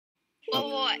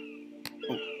What?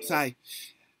 Oh, sorry.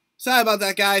 Sorry about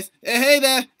that, guys. Hey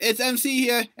there, it's MC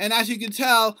here, and as you can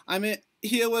tell, I'm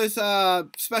here with a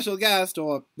special guest,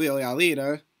 or really our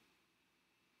leader.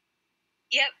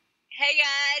 Yep. Hey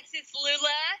guys, it's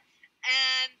Lula,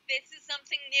 and this is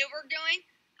something new we're doing.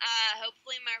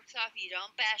 Hopefully, Microsoft, you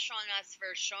don't bash on us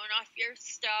for showing off your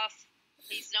stuff.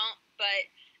 Please don't.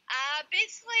 But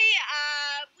basically,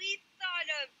 we thought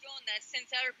of doing this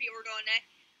since other people were doing it.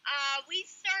 We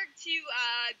started to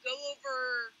go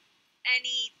over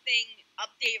anything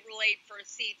update related for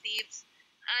Sea Thieves.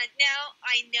 Now,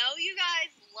 I know you guys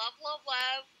love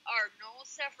our normal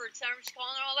stuff for Summer's Call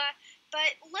and all that,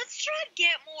 but let's try to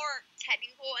get more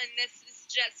technical, and this is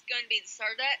just going to be the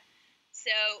start of that.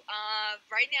 So,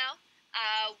 right now,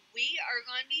 we are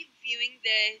going to be viewing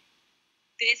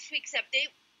this week's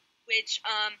update, which,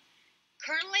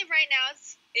 currently right now,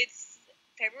 it's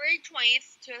February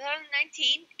 20th,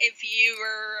 2019. If you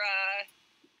were,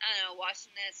 I don't know,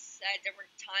 watching this at a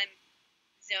different time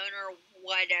zone or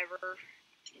whatever.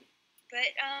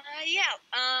 But, yeah,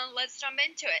 let's jump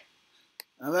into it.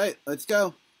 All right, let's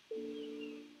go.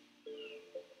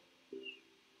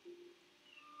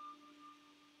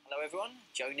 Hello everyone,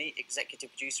 Joni,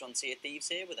 executive producer on Sea of Thieves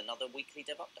here with another weekly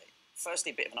dev update.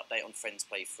 Firstly, a bit of an update on Friends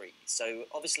Play Free. So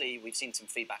obviously we've seen some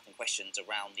feedback and questions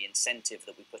around the incentive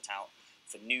that we put out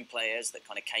for new players that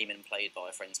kind of came in and played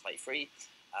via Friends Play Free,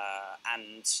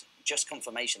 and just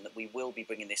confirmation that we will be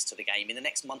bringing this to the game in the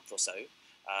next month or so,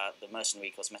 the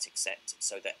Mercenary Cosmetic set,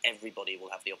 so that everybody will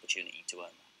have the opportunity to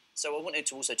earn that. So I wanted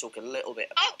to also talk a little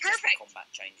bit about just the combat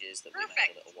changes that we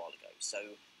made a little while ago.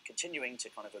 So continuing to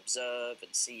kind of observe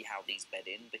and see how these bed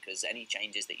in, because any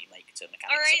changes that you make to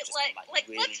mechanics, all right,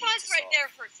 really let's pause right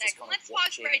there for a second. Let's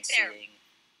pause right there.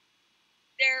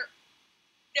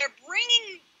 They're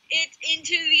bringing it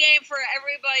into the game for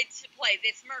everybody to play,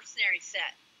 this mercenary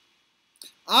set.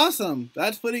 Awesome,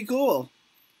 that's pretty cool.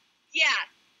 Yeah,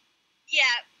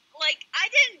 like I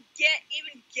didn't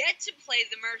even get to play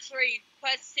the mercenary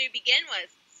quest to begin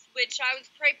with, which I was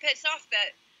pretty pissed off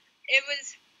that it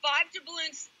was 5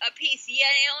 doubloons a piece, yet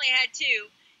I only had 2,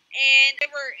 and they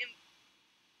were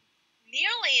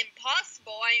nearly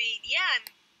impossible. I mean, yeah, I'm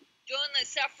doing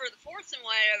this stuff for the force and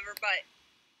whatever, but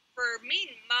for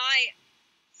me, my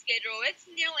schedule, it's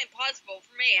nearly impossible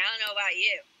for me. I don't know about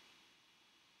you.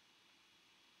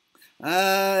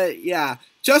 Yeah.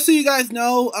 Just so you guys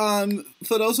know,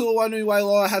 for those who are wondering why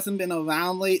Laura hasn't been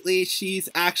around lately, she's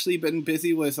actually been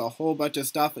busy with a whole bunch of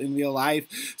stuff in real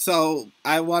life. So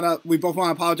we both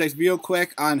wanna apologize real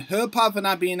quick on her part for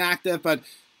not being active, but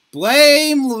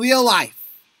blame real life.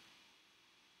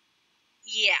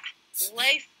 Yeah,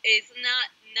 life is not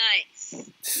nice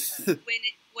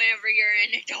whenever you're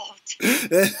an adult.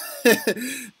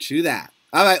 True that.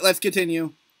 All right, let's continue.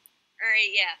 All right,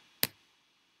 yeah.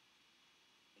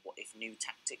 What if new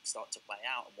tactics start to play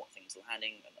out, and what things are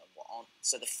landing and what aren't.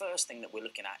 So the first thing that we're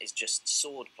looking at is just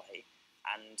sword play,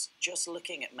 and just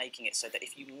looking at making it so that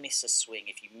if you miss a swing,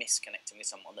 if you miss connecting with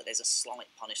someone, that there's a slight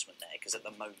punishment there, because at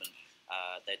the moment,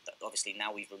 obviously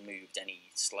now we've removed any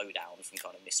slowdown from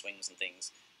kind of miss swings and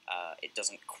things, it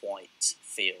doesn't quite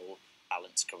feel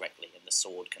balanced correctly, and the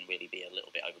sword can really be a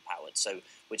little bit overpowered. So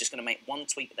we're just going to make one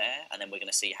tweak there, and then we're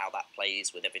going to see how that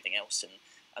plays with everything else.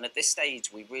 And at this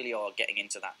stage, we really are getting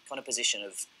into that kind of position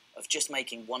of just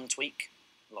making one tweak,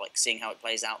 like seeing how it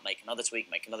plays out, make another tweak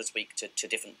to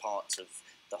different parts of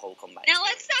the whole combat. Now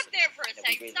let's stop there for a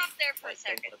second. Stop there for a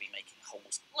second. Don't want to be making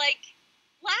holes. Like,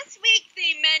 last week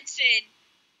they mentioned,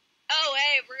 oh,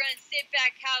 hey, we're going to sit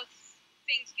back how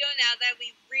things go now that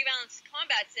we rebalanced the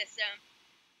combat system.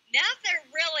 Now they're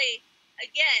really,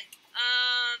 again,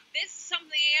 this is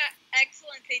something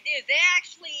excellent they do. They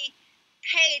actually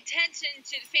pay attention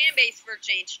to the fan base for a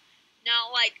change.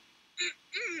 Not like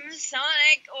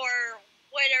Sonic or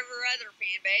whatever other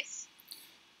fan base.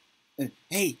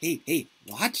 Hey,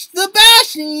 watch the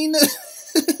bashing!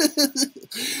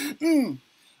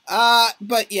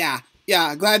 But yeah,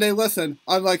 glad they listen.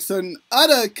 Unlike certain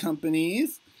other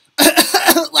companies,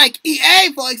 like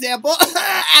EA, for example,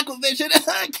 Acquisition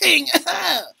King.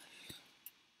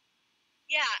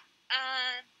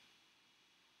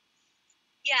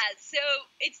 Yeah, so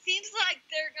it seems like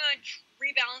they're going to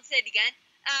rebalance it again.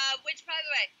 Which, by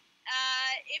the way,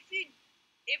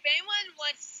 if anyone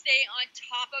wants to stay on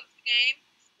top of the game,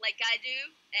 like I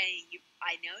do, and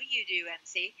I know you do,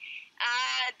 MC,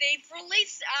 they've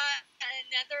released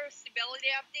another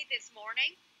stability update this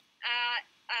morning.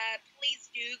 Please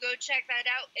do go check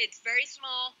that out. It's very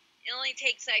small. It only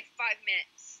takes like 5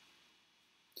 minutes.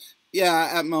 Yeah,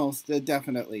 at most,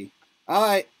 definitely. All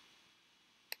right.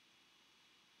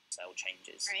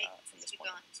 Changes from this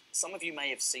point on. some of you may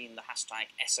have seen the hashtag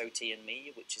SOT and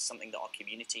me, which is something that our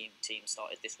community team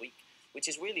started this week, which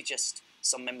is really just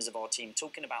some members of our team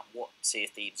talking about what Sea of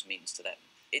Thieves means to them.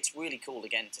 It's really cool,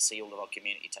 again, to see all of our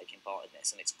community taking part in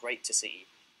this, and it's great to see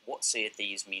what Sea of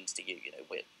Thieves means to you. You know,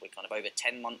 we're kind of over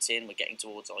 10 months in, we're getting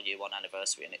towards our year 1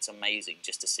 anniversary, and it's amazing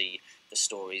just to see the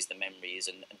stories, the memories,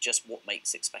 and just what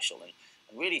makes it special, and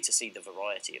really to see the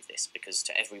variety of this, because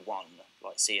to everyone,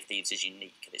 like, Sea of Thieves is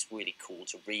unique, and it's really cool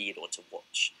to read or to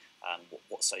watch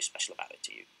what's so special about it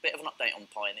to you. Bit of an update on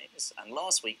Pioneers, and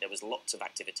last week there was lots of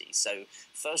activities. So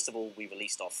first of all, we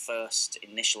released our first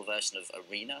initial version of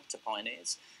Arena to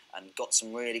Pioneers, and got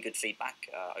some really good feedback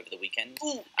over the weekend.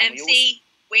 Ooh, and MC,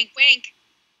 wink wink.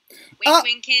 Wink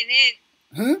wink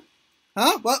in.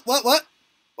 Huh? What?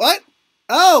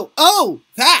 Oh,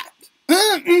 that!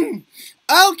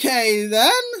 Okay,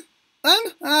 then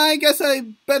I guess I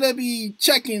better be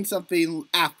checking something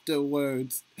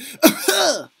afterwards.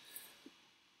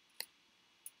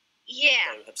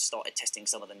 Yeah. Have started testing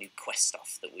some of the new quest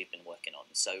stuff that we've been working on.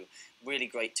 So really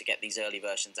great to get these early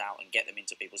versions out and get them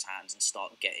into people's hands and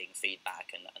start getting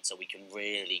feedback, and so we can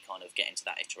really kind of get into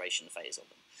that iteration phase of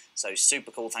them. So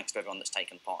super cool, thanks to everyone that's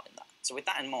taken part in that. So with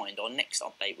that in mind, our next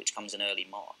update, which comes in early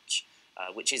March,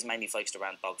 which is mainly focused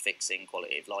around bug fixing,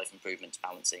 quality of life improvements,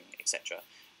 balancing, etc.,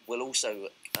 will also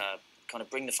kind of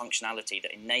bring the functionality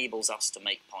that enables us to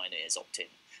make Pioneers opt-in.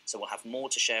 So we'll have more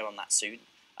to share on that soon.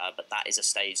 But that is a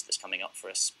stage that's coming up for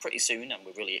us pretty soon, and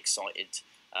we're really excited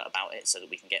about it so that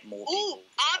we can get more people.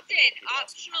 Opt-in,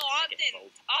 optional opt-in,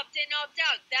 opt-in,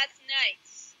 opt-out. That's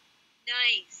nice.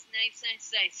 Nice.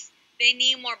 They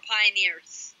need more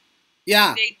Pioneers.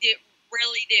 Yeah. They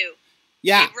really do.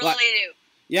 Yeah. They really do.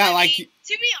 Yeah, I like... mean,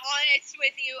 to be honest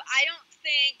with you, I don't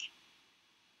think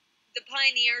the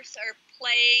Pioneers are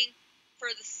playing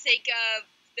for the sake of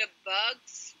the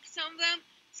bugs, some of them.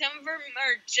 Some of them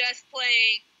are just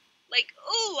playing like,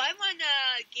 ooh, I want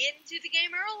to get into the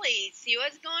game early, see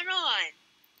what's going on.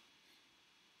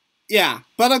 Yeah,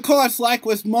 but of course, like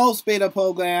with most beta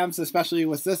programs, especially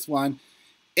with this one,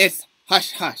 it's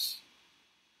hush-hush.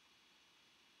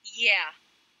 Yeah.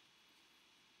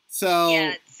 So...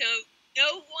 Yeah, so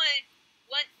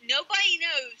nobody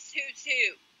knows who's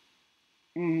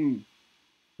who.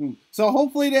 So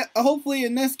hopefully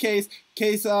in this case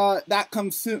that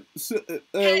comes soon.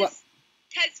 Because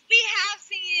we have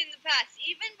seen it in the past,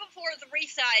 even before the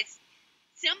resize,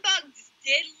 some bugs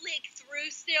did leak through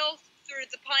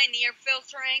the Pioneer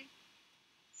filtering.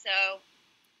 So.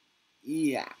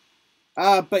 Yeah.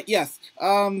 But yes.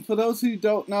 For those who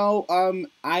don't know,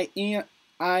 I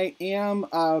am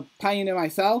a Pioneer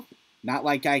myself. Not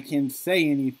like I can say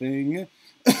anything.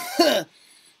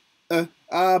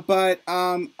 But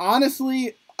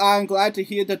honestly, I'm glad to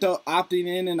hear that they're opting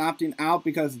in and opting out,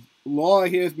 because Laura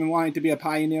here has been wanting to be a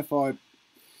Pioneer for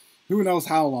who knows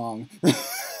how long.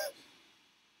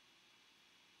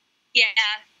 Yeah.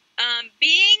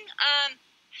 Being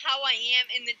how I am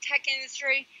in the tech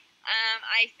industry,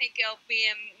 I think it'll be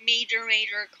a major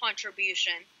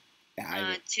contribution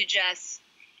to just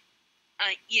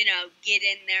get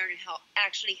in there and help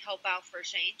out for a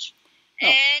change. Oh.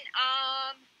 And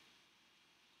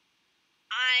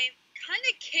I'm kind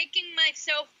of kicking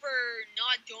myself for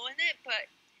not doing it, but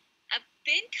I've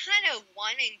been kind of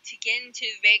wanting to get into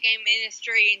the video game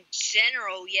industry in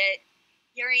general, yet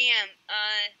here I am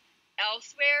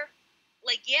elsewhere.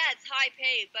 Like, yeah, it's high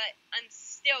pay, but I'm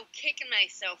still kicking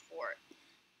myself for it.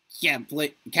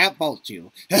 Can't fault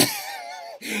you.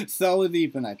 So is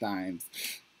Ethan at times.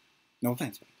 No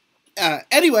offense.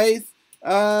 Anyways,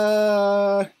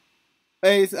 let's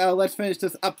finish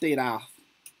this update off.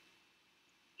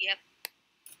 Yep.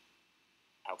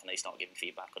 How can they start giving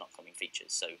feedback on upcoming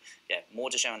features? So, yeah, more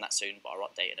to share on that soon, but our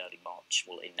update in early March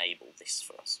will enable this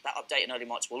for us. That update in early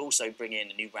March will also bring in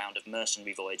a new round of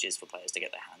mercenary voyages for players to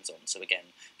get their hands on. So,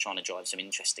 again, trying to drive some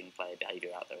interesting player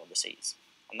behaviour out there on the seas.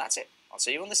 And that's it. I'll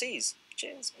see you on the seas.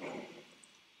 Cheers.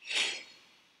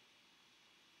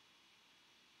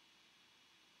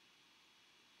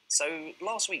 So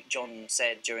last week John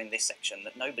said during this section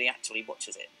that nobody actually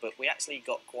watches it, but we actually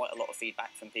got quite a lot of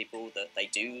feedback from people that they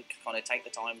do kind of take the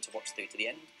time to watch through to the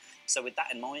end. So with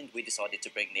that in mind, we decided to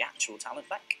bring the actual talent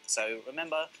back. So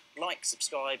remember, like,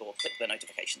 subscribe, or click the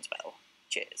notifications bell.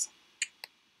 Cheers.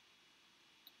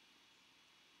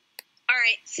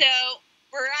 Alright, so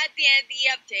we're at the end of the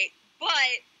update,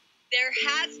 but there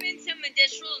has been some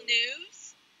additional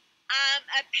news.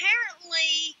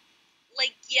 Apparently,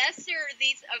 yes, there are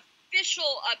these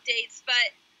official updates,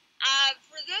 but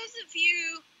for those of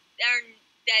you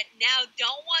that now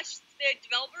don't watch the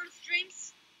developer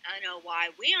streams, I don't know why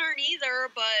we aren't either,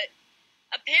 but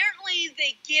apparently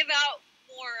they give out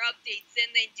more updates than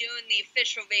they do in the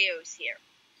official videos here.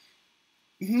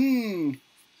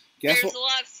 There's a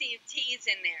lot of CFTs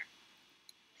in there.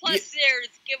 Plus,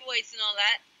 there's giveaways and all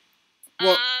that.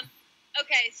 Well,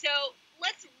 okay, so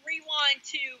let's rewind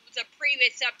to the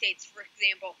previous updates, for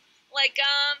example. Like,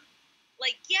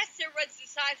 yes, there was the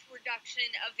size reduction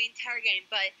of the entire game,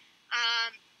 but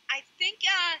I think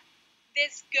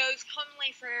this goes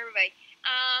commonly for everybody.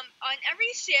 On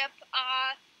every ship,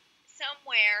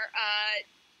 somewhere,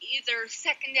 either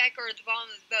second deck or the bottom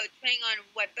of the boat, depending on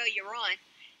what boat you're on,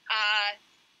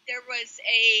 there was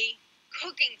a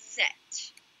cooking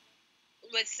set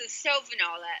with the stove and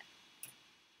all that.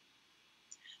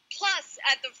 Plus,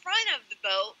 at the front of the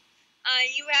boat,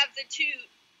 you have the two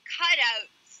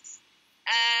cutouts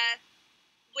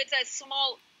with a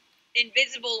small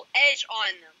invisible edge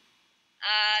on them.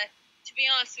 To be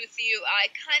honest with you, I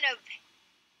kind of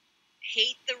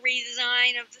hate the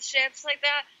redesign of the ships like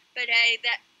that, but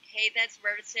that's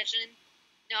their decision,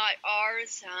 not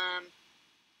ours.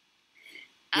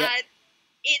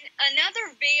 In another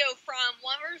video from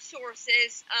one of our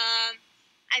sources,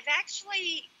 I've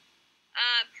actually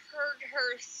heard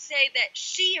her say that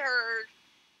she heard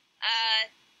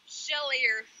Shelly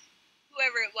or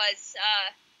whoever it was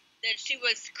that she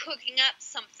was cooking up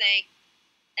something,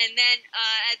 and then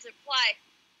as a reply,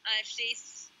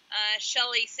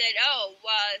 Shelly said,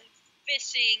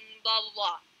 fishing, blah blah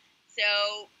blah.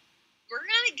 So we're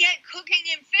gonna get cooking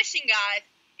and fishing, guys.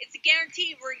 It's a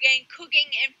guarantee we're getting cooking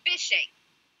and fishing.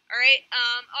 Alright,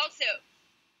 also,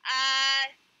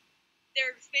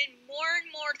 there's been more and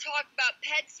more talk about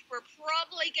pets. We're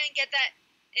probably going to get that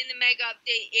in the Mega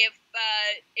Update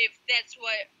if that's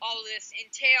what all this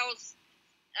entails.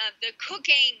 The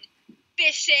cooking,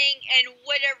 fishing, and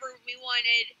whatever we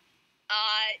wanted,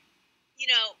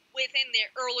 within the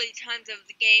early times of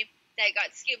the game that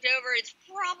got skipped over, it's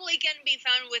probably going to be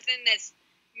found within this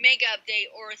Mega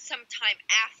Update or sometime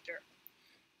after.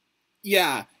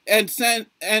 Yeah, and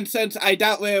since I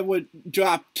doubt it would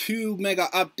drop 2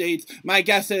 Mega Updates, my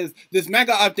guess is this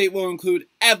Mega Update will include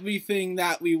everything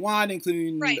that we want,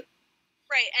 including... Right,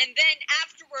 and then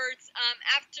afterwards,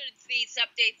 after these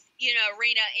updates,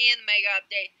 Arena and Mega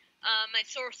Update, my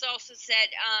source also said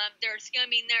there's going to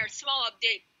be another small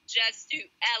update just to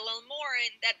add a little more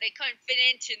in that they couldn't fit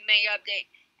into the Mega Update.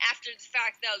 After the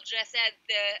fact, they'll just add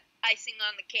the icing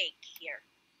on the cake here.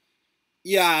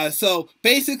 Yeah, so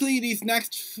basically these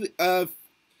next,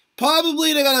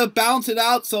 probably they're going to balance it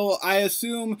out, so I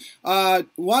assume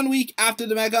 1 week after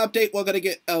the Mega Update we're going to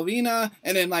get Arena,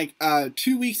 and then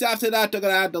 2 weeks after that they're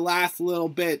going to add the last little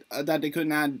bit that they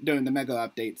couldn't add during the Mega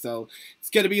Update, so it's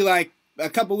going to be a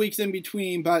couple weeks in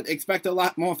between, but expect a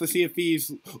lot more for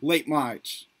CFEs late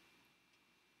March.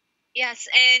 Yes,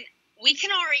 and we can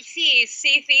already see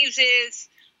Sea of Thieves is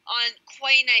on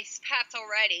quite a nice path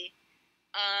already.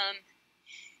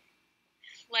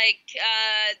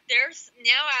 There's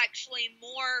now actually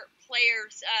more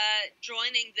players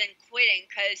joining than quitting,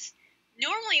 because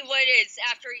normally what is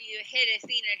after you hit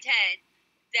Athena 10,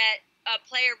 that a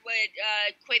player would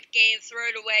quit the game,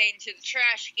 throw it away into the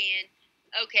trash can.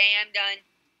 Okay, I'm done.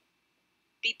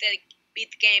 Beat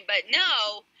the game. But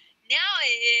no, now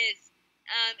it is,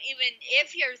 even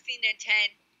if you're Athena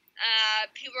 10,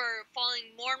 people are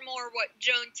following more and more what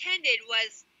Joe intended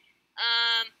was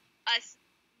us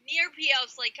near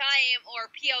PLs like I am, or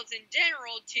PLs in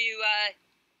general, to,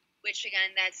 which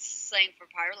again, that's slang for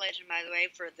Pyro Legend, by the way,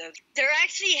 for those. They're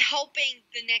actually helping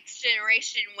the next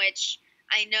generation, which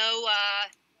I know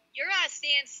you're at a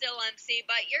standstill, MC,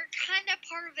 but you're kind of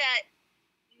part of that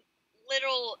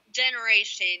little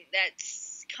generation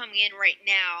that's coming in right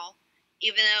now,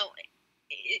 even though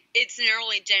it's an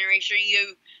early generation.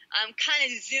 You kind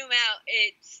of zoom out,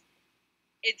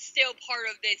 it's still part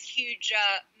of this huge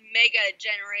mega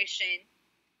generation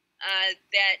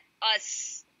that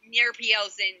us near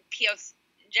PLs and PLs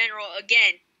in general,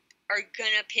 again, are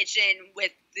going to pitch in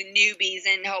with the newbies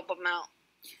and help them out.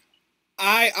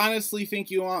 I honestly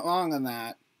think you aren't wrong on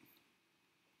that.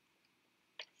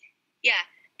 Yeah,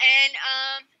 and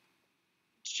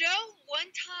Joe,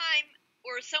 one time,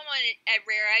 or someone at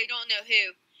Rare, I don't know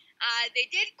who, they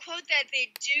did quote that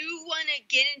they do want to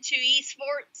get into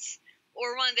esports,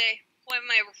 or one of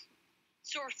my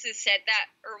sources said that,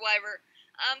 or whatever.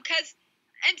 Because,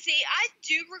 MC, I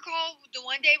do recall the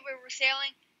one day we were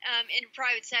sailing in a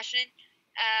private session,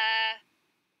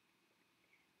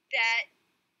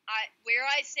 where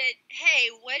I said, hey,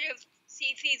 what if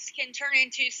CFEs can turn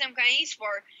into some kind of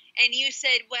esport? And you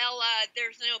said, well,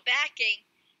 there's no backing.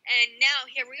 And now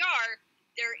here we are.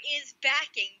 There is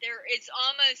backing. There is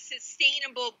almost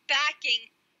sustainable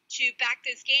backing to back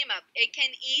this game up. It can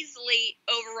easily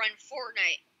overrun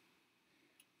Fortnite.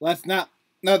 Let's not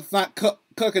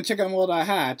cook a chicken while they're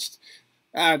hatched.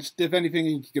 If anything,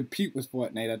 you can compete with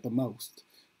Fortnite at the most.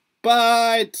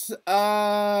 But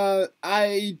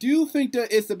I do think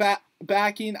that it's the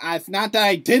backing. It's not that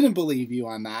I didn't believe you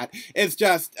on that. It's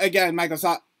just, again,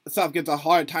 Microsoft gets a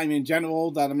hard time in general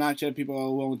that I'm not sure people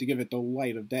are willing to give it the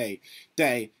light of day.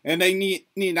 And they need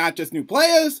not just new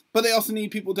players, but they also need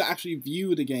people to actually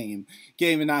view the game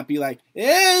and not be like,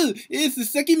 "Oh, it's the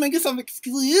second Microsoft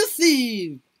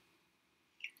exclusive."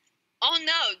 Oh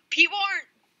no, people aren't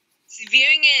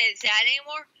viewing it as that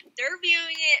anymore. They're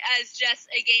viewing it as just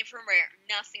a game from Rare,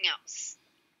 nothing else.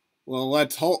 Well,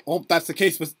 let's hope that's the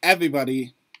case with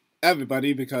everybody,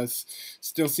 because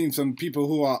still seeing some people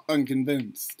who are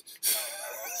unconvinced.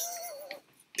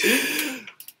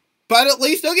 But at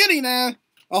least they're getting there.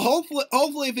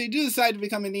 Hopefully, if they do decide to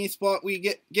become an esport, we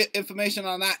get information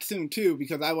on that soon too,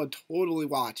 because I would totally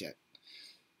watch it.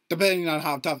 Depending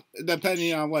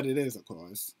on what it is, of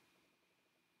course.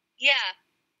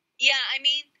 Yeah, I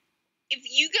mean, if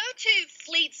you go to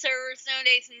Fleet servers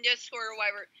nowadays in Discord or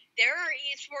whatever, there are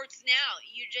esports now.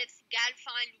 You just gotta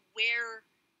find where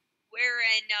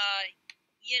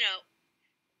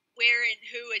and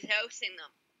who is hosting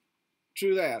them.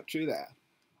 True that.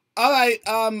 Alright,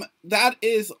 that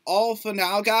is all for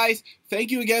now, guys.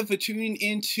 Thank you again for tuning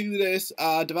into this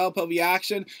developer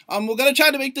reaction. We're gonna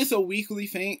try to make this a weekly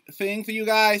thing for you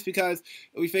guys, because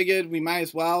we figured we might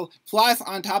as well. Plus,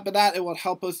 on top of that, it will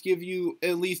help us give you,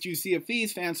 at least you Sea of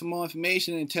Thieves fans, some more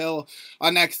information until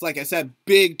our next, like I said,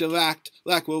 big direct,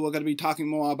 where we're gonna be talking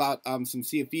more about some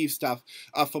Sea of Thieves stuff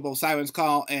for both Siren's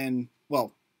Call and,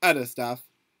 well, other stuff.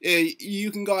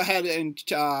 You can go ahead and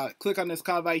click on this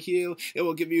card right here. It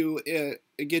will give you,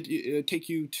 take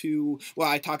you to where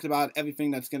I talked about everything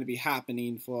that's going to be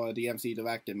happening for the MC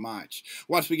Direct in March.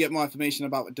 Once we get more information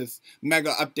about what this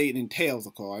mega update entails,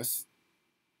 of course.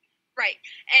 Right,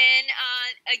 and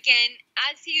again,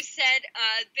 as you said,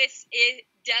 this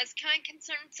does kind of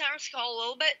concern Siren's Call a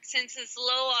little bit, since it's a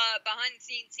little behind the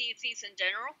scenes CFCs in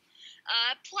general.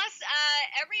 Plus,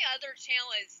 every other channel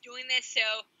is doing this, so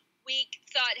we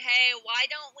thought, hey, why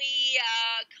don't we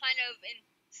kind of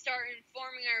start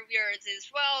informing our viewers as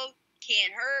well? Can't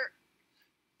hurt.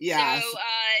 Yeah. So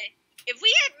if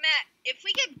we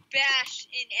get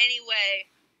bashed in any way,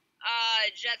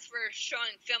 just for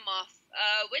showing film off,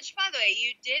 which by the way,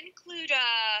 you did include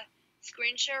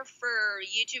screen share for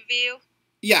YouTube view.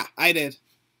 Yeah, I did.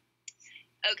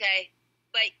 Okay,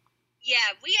 but yeah,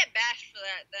 if we get bashed for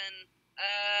that, then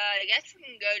I guess we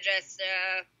can go just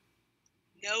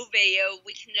no video.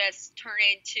 We can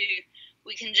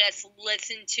just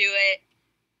listen to it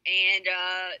and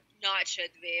not show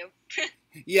the video.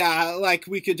 Yeah, like,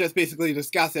 we could just basically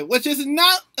discuss it, which is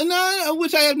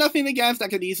which I have nothing against. I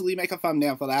could easily make a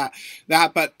thumbnail for that,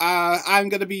 but I'm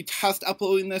going to be test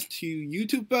uploading this to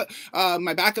YouTube,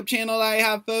 my backup channel that I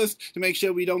have first, to make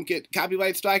sure we don't get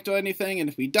copyright striked or anything, and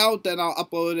if we don't, then I'll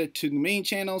upload it to the main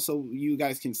channel so you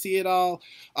guys can see it all.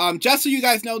 Just so you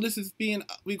guys know, this is being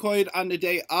recorded on the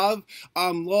day of.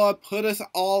 Laura put us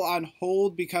all on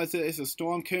hold because there is a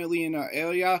storm currently in our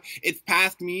area. It's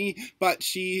past me, but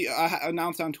she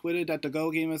announced on Twitter that the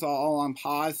Go Gamers are all on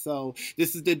pause, so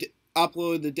this is the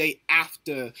upload the day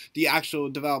after the actual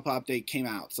developer update came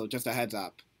out, so just a heads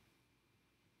up.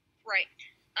 Right.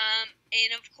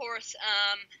 And of course,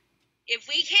 if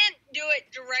we can't do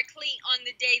it directly on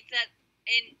the date that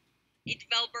a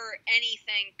developer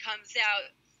anything comes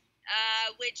out,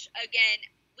 which again,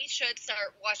 we should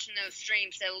start watching those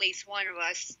streams, at least one of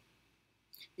us.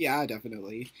 Yeah,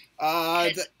 definitely.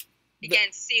 Again,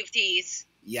 CFTs.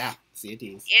 Yeah,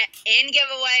 CFTs. And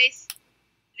giveaways.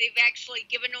 They've actually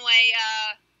given away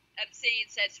obsidian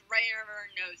sets right over our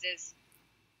noses.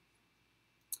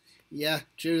 Yeah,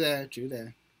 true there.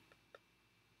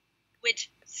 Which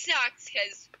sucks,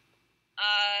 because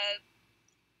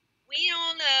we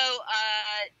all know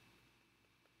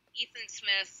Ethan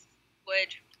Smith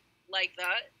would like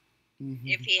that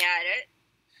if he had it.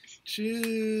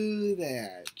 True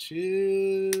that.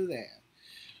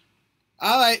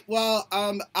 Alright, well,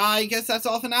 I guess that's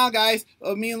all for now, guys.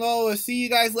 Me and Lola will see you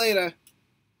guys later.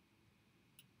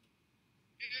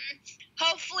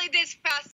 Hopefully this past